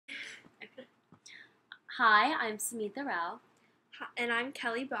Hi, I'm Samhita Rao. Hi, and I'm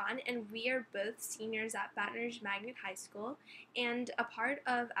Kelly Bond, and we are both seniors at Baton Rouge Magnet High School. And a part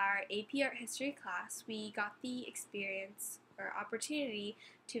of our AP Art History class, we got the experience or opportunity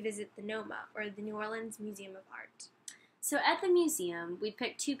to visit the NOMA, or the New Orleans Museum of Art. So at the museum, we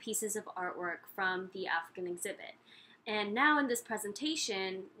picked two pieces of artwork from the African exhibit. And now in this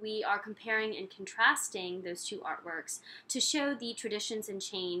presentation, we are comparing and contrasting those two artworks to show the traditions and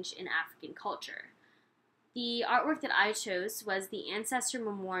change in African culture. The artwork that I chose was the Ancestor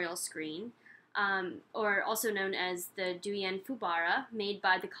memorial screen, or also known as the Duyen Fubara, made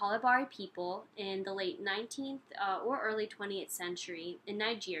by the Kalabari people in the late 19th or early 20th century in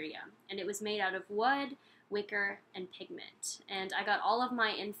Nigeria. And it was made out of wood, wicker, and pigment. And I got all of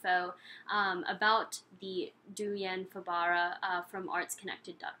my info about the Duyen Fubara from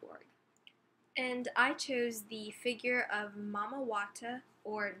artsconnected.org. And I chose the figure of Mama Wata,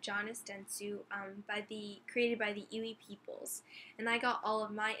 or Janus Densu, created by the Iwi peoples. And I got all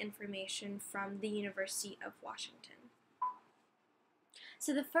of my information from the University of Washington.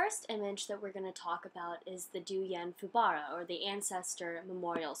 So the first image that we're going to talk about is the Duyen Fubara, or the Ancestor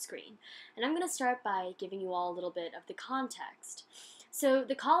memorial screen. And I'm going to start by giving you all a little bit of the context. So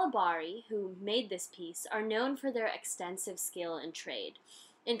the Kalabari, who made this piece, are known for their extensive skill in trade.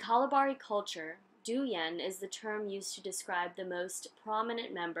 In Kalabari culture, Duyen is the term used to describe the most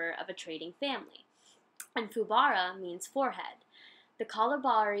prominent member of a trading family, and Fubara means forehead. The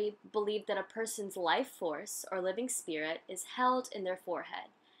Kalabari believed that a person's life force, or living spirit, is held in their forehead.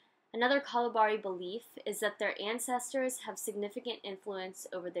 Another Kalabari belief is that their ancestors have significant influence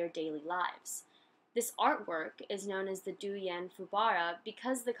over their daily lives. This artwork is known as the Duyen Fubara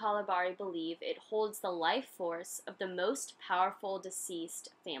because the Kalabari believe it holds the life force of the most powerful deceased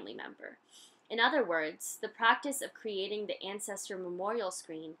family member. In other words, the practice of creating the Ancestor memorial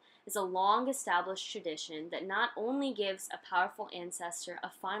screen is a long-established tradition that not only gives a powerful ancestor a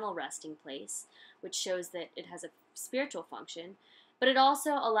final resting place, which shows that it has a spiritual function, but it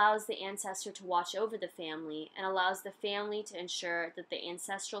also allows the ancestor to watch over the family and allows the family to ensure that the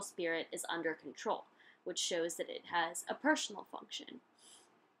ancestral spirit is under control, which shows that it has a personal function.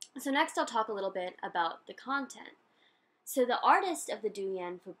 So next I'll talk a little bit about the content. So the artist of the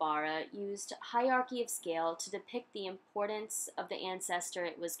Duyen Fubara used hierarchy of scale to depict the importance of the ancestor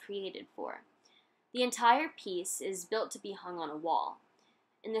it was created for. The entire piece is built to be hung on a wall.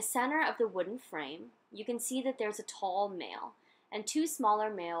 In the center of the wooden frame, you can see that there's a tall male, and two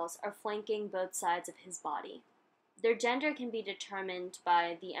smaller males are flanking both sides of his body. Their gender can be determined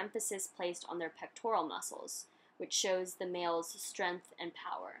by the emphasis placed on their pectoral muscles, which shows the male's strength and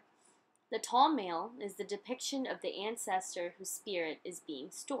power. The tall male is the depiction of the ancestor whose spirit is being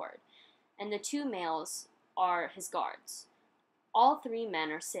stored, and the two males are his guards. All three men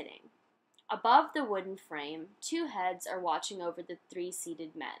are sitting. Above the wooden frame, two heads are watching over the three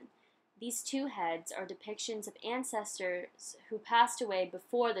seated men. These two heads are depictions of ancestors who passed away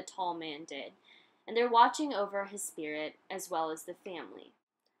before the tall man did, and they're watching over his spirit as well as the family.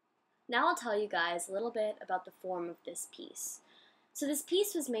 Now I'll tell you guys a little bit about the form of this piece. So this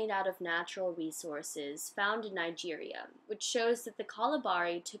piece was made out of natural resources found in Nigeria, which shows that the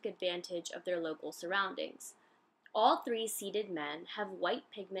Kalabari took advantage of their local surroundings. All three seated men have white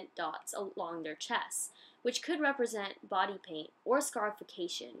pigment dots along their chests, which could represent body paint or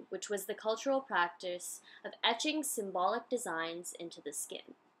scarification, which was the cultural practice of etching symbolic designs into the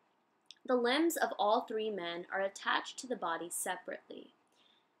skin. The limbs of all three men are attached to the body separately.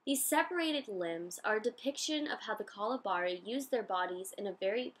 These separated limbs are a depiction of how the Kalabari use their bodies in a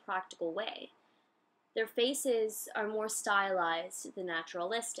very practical way. Their faces are more stylized than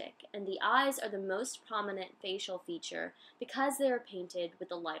naturalistic, and the eyes are the most prominent facial feature because they are painted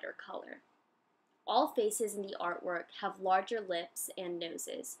with a lighter color. All faces in the artwork have larger lips and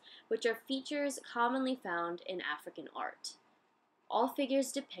noses, which are features commonly found in African art. All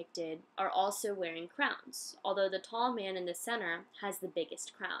figures depicted are also wearing crowns, although the tall man in the center has the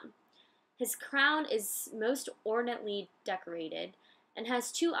biggest crown. His crown is most ornately decorated and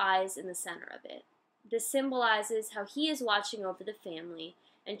has two eyes in the center of it. This symbolizes how he is watching over the family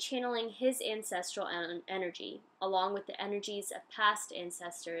and channeling his ancestral energy, along with the energies of past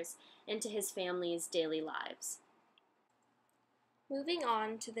ancestors, into his family's daily lives. Moving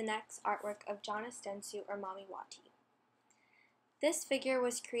on to the next artwork of Janus Densu, or Mami Wati. This figure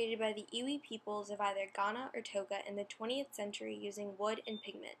was created by the Iwi peoples of either Ghana or Togo in the 20th century using wood and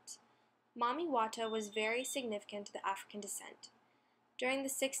pigment. Mami Wata was very significant to the African descent. During the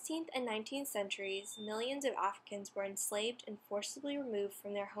 16th and 19th centuries, millions of Africans were enslaved and forcibly removed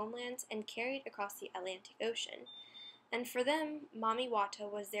from their homelands and carried across the Atlantic Ocean, and for them, Mami Wata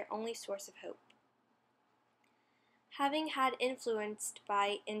was their only source of hope. Having had influenced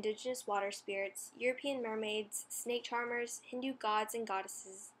by indigenous water spirits, European mermaids, snake charmers, Hindu gods and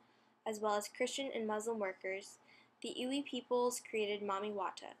goddesses, as well as Christian and Muslim workers, the Iwi peoples created Mami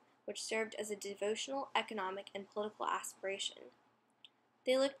Wata, which served as a devotional, economic, and political aspiration.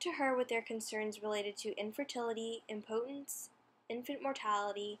 They looked to her with their concerns related to infertility, impotence, infant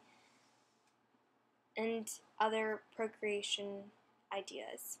mortality, and other procreation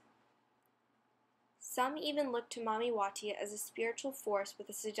ideas. Some even looked to Mami Wati as a spiritual force with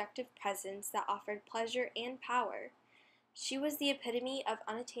a seductive presence that offered pleasure and power. She was the epitome of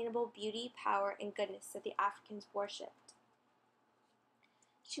unattainable beauty, power, and goodness that the Africans worshipped.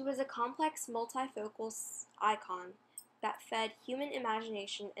 She was a complex, multifocal icon that fed human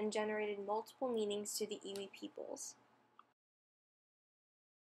imagination and generated multiple meanings to the Iwi peoples.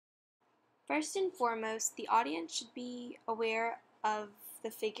 First and foremost, the audience should be aware of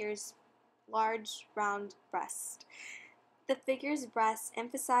the figure's large, round breast. The figure's breasts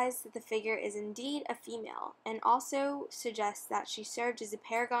emphasize that the figure is indeed a female, and also suggest that she served as a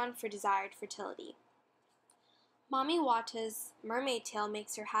paragon for desired fertility. Mami Wata's mermaid tail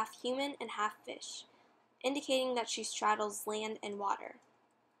makes her half human and half fish, indicating that she straddles land and water,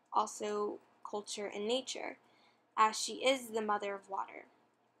 also culture and nature, as she is the mother of water.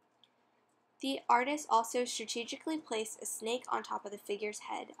 The artist also strategically placed a snake on top of the figure's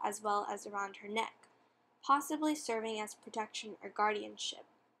head as well as around her neck, possibly serving as protection or guardianship.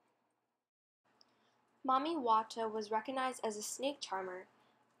 Mami Wata was recognized as a snake charmer,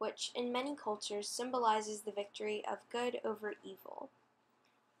 which in many cultures symbolizes the victory of good over evil.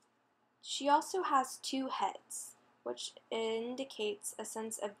 She also has two heads, which indicates a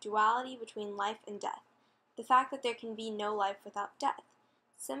sense of duality between life and death, the fact that there can be no life without death,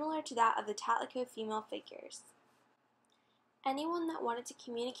 similar to that of the Tatliko female figures. Anyone that wanted to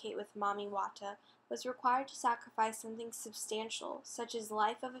communicate with Mami Wata was required to sacrifice something substantial, such as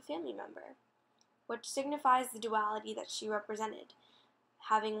life of a family member, which signifies the duality that she represented,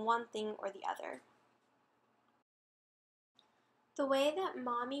 having one thing or the other. The way that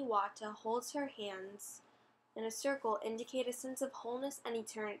Mami Wata holds her hands in a circle indicate a sense of wholeness and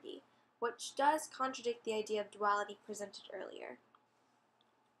eternity, which does contradict the idea of duality presented earlier.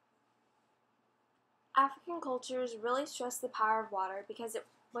 African cultures really stress the power of water because it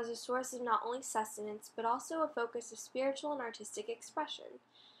was a source of not only sustenance but also a focus of spiritual and artistic expression.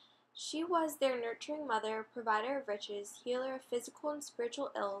 She was their nurturing mother, provider of riches, healer of physical and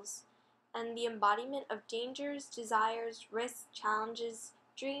spiritual ills, and the embodiment of dangers, desires, risks, challenges,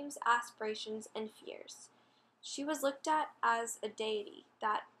 dreams, aspirations, and fears. She was looked at as a deity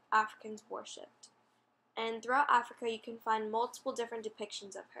that Africans worshipped. And throughout Africa you can find multiple different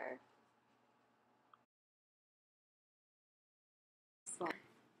depictions of her.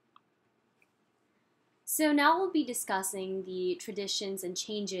 So now we'll be discussing the traditions and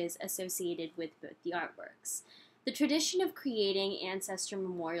changes associated with both the artworks. The tradition of creating ancestor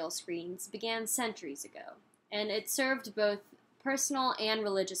memorial screens began centuries ago, and it served both personal and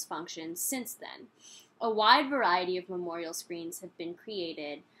religious functions since then. A wide variety of memorial screens have been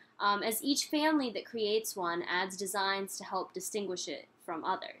created, as each family that creates one adds designs to help distinguish it from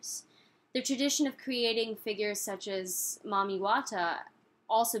others. The tradition of creating figures such as Mami Wata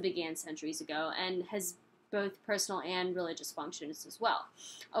also began centuries ago and has both personal and religious functions as well.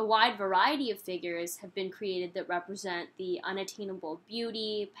 A wide variety of figures have been created that represent the unattainable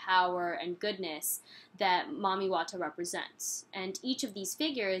beauty, power, and goodness that Mami Wata represents. And each of these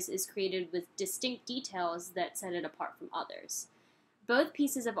figures is created with distinct details that set it apart from others. Both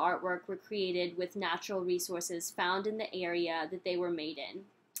pieces of artwork were created with natural resources found in the area that they were made in.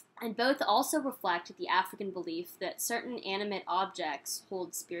 And both also reflect the African belief that certain animate objects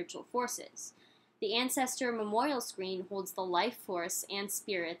hold spiritual forces. The Ancestor memorial screen holds the life force and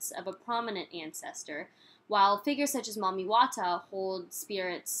spirits of a prominent ancestor, while figures such as Mami Wata hold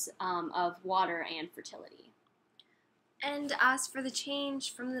spirits of water and fertility. And as for the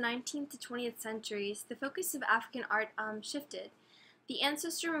change from the 19th to 20th centuries, the focus of African art shifted. The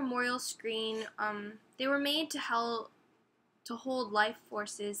Ancestor memorial screen, they were made to hold life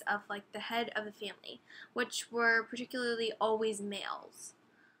forces of like the head of the family, which were particularly always males.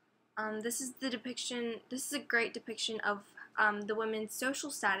 This is a great depiction of the women's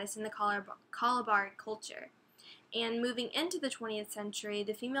social status in the Calabar culture. And moving into the 20th century,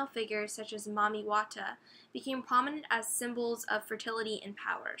 the female figures such as Mami Wata became prominent as symbols of fertility and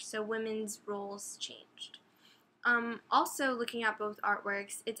power, so women's roles changed. Also, looking at both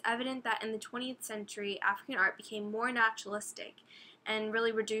artworks, it's evident that in the 20th century, African art became more naturalistic and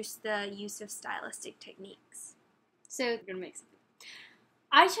really reduced the use of stylistic techniques. So, I'm going to make something.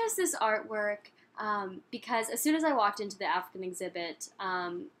 I chose this artwork because as soon as I walked into the African exhibit,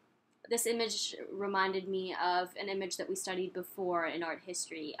 this image reminded me of an image that we studied before in art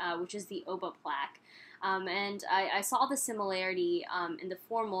history, which is the Oba plaque. And I saw the similarity in the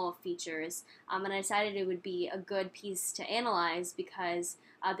formal features, and I decided it would be a good piece to analyze because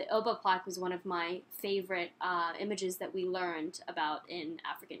the Oba plaque was one of my favorite images that we learned about in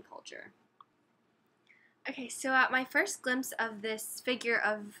African culture. Okay, so at my first glimpse of this figure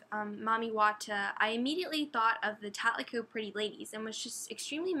of Mami Wata, I immediately thought of the Tatliko Pretty Ladies and was just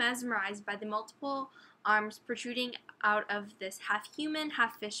extremely mesmerized by the multiple arms protruding out of this half-human,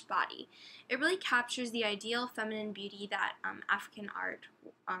 half-fish body. It really captures the ideal feminine beauty that African art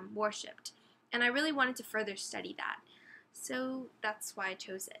worshipped, and I really wanted to further study that. So that's why I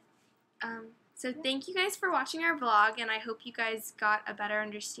chose it. So thank you guys for watching our vlog, and I hope you guys got a better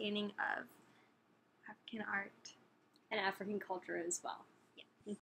understanding of African art And African culture as well.